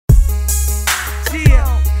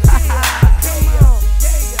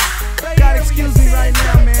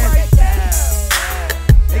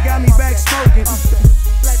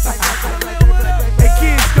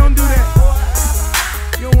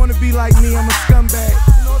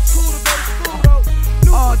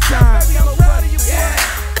all time. Yeah,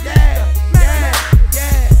 yeah, yeah,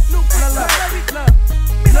 yeah. Look.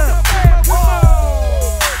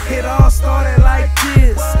 It all started like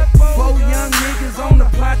this. 4 young niggas on the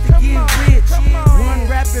plot to get rich. One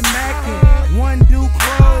rapping mackin', one do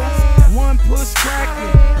clothes, one push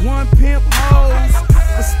crackin', one pimp hoes.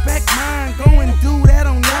 Respect mine, go and do that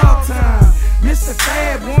on y'all time. Mistah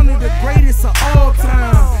F.A.B, one of the greatest of all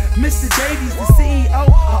time. Mr. Davies, the CEO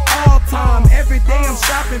of all time. Every day I'm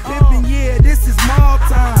shopping, pimpin', yeah, this is mall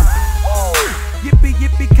time. Yippee,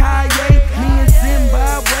 yippee, Kanye, me and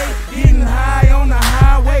Zimbabwe, getting high on the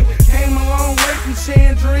highway. Came a long way from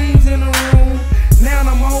sharing dreams in the room. Now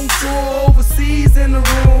I'm on tour overseas in the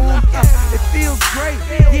room. It feels great,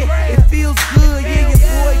 yeah, it feels good. Yeah, your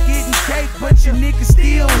boy getting cake, but your nigga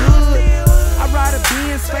still hood. I ride a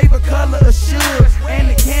Benz, favorite color of Suge, and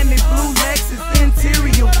the candy blue Lexus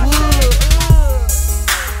interior wood.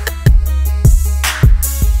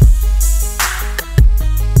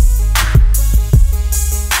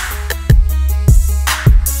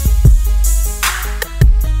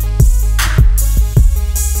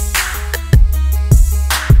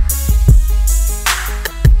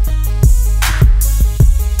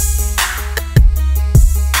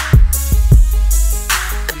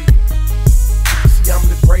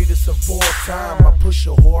 Of all time, I push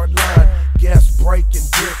a hard line, gas brake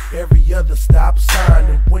and dip every other stop sign.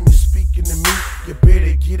 And when you're speaking to me, you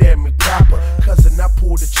better get at me proper, cause when I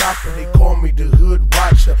pull the chopper, they call me the hood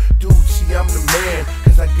watcher. Dude, see I'm the man,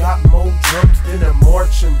 cause I got more drums than a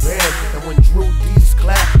marching band. And when Drew D's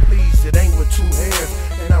clap, please, it ain't with 2 hands.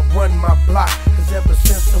 And I run my block, cause ever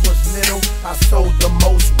since I was little, I sold the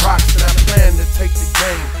most rocks. And I plan to take the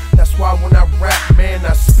game, that's why when I rap,